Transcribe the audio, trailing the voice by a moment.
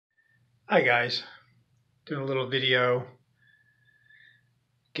Hi guys, doing a little video,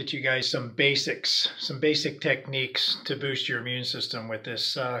 get you guys some basic techniques to boost your immune system with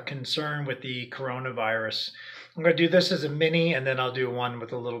this concern with the coronavirus. I'm going to do this as a mini, and then I'll do one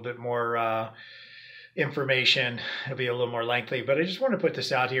with a little bit more information. It'll be a little more lengthy, but I just want to put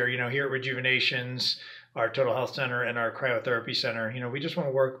this out here. Here at Rejuvenations, our Total Health Center and our Cryotherapy Center, we just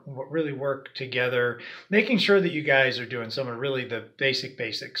want to really work together, making sure that you guys are doing some of really the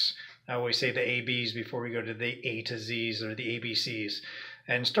basics. I always say the ABs before we go to the A to Zs or the ABCs.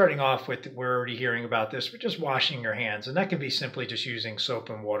 And starting off with, we're already hearing about this, but just washing your hands. And that can be simply just using soap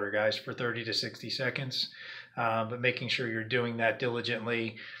and water, guys, for 30 to 60 seconds. But making sure you're doing that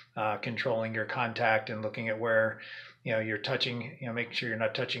diligently, controlling your contact and looking at where you're touching, making sure you're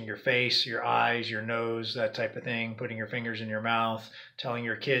not touching your face, your eyes, your nose, that type of thing, putting your fingers in your mouth, telling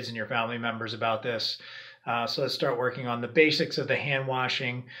your kids and your family members about this. So let's start working on the basics of the hand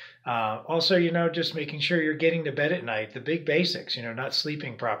washing. Also, just making sure you're getting to bed at night, the big basics, not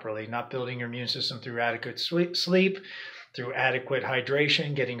sleeping properly, not building your immune system through adequate sleep, through adequate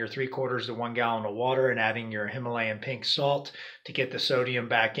hydration, getting your 3/4 to 1 gallon of water and adding your Himalayan pink salt to get the sodium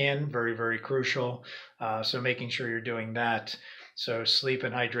back in. Very, very crucial. So making sure you're doing that. So sleep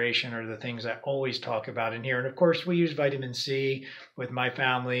and hydration are the things I always talk about in here. And of course, we use vitamin C with my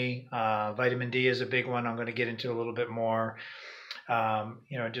family. Vitamin D is a big one I'm going to get into a little bit more.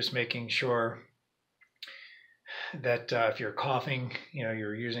 Just making sure that if you're coughing,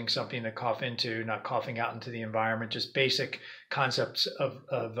 you're using something to cough into, not coughing out into the environment. Just basic concepts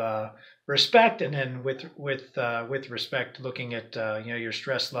of respect, and then with respect, looking at your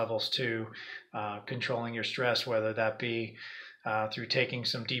stress levels too, controlling your stress, whether that be through taking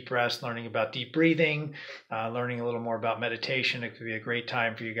some deep rest, learning about deep breathing, learning a little more about meditation. It could be a great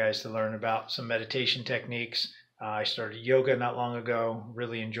time for you guys to learn about some meditation techniques. I started yoga not long ago,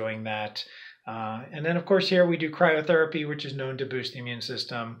 really enjoying that. And then, of course, here we do cryotherapy, which is known to boost the immune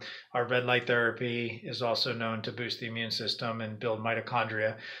system. Our red light therapy is also known to boost the immune system and build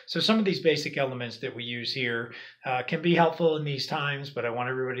mitochondria. So some of these basic elements that we use here can be helpful in these times, but I want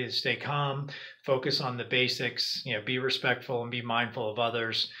everybody to stay calm, focus on the basics, be respectful and be mindful of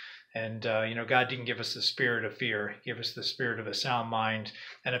others. And, God didn't give us the spirit of fear. He gave us the spirit of a sound mind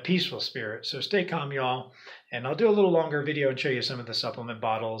and a peaceful spirit. So stay calm, y'all. And I'll do a little longer video and show you some of the supplement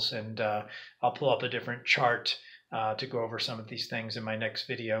bottles. And I'll pull up a different chart to go over some of these things in my next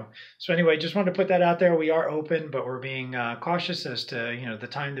video. So anyway, just wanted to put that out there. We are open, but we're being cautious as to, the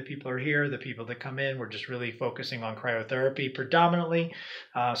time that people are here, the people that come in. We're just really focusing on cryotherapy predominantly,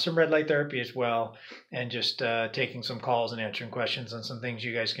 some red light therapy as well, and just taking some calls and answering questions on some things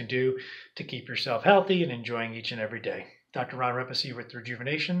you guys can do to keep yourself healthy and enjoying each and every day. Dr. Ron Repice with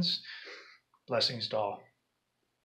Rejuvenations. Blessings to all.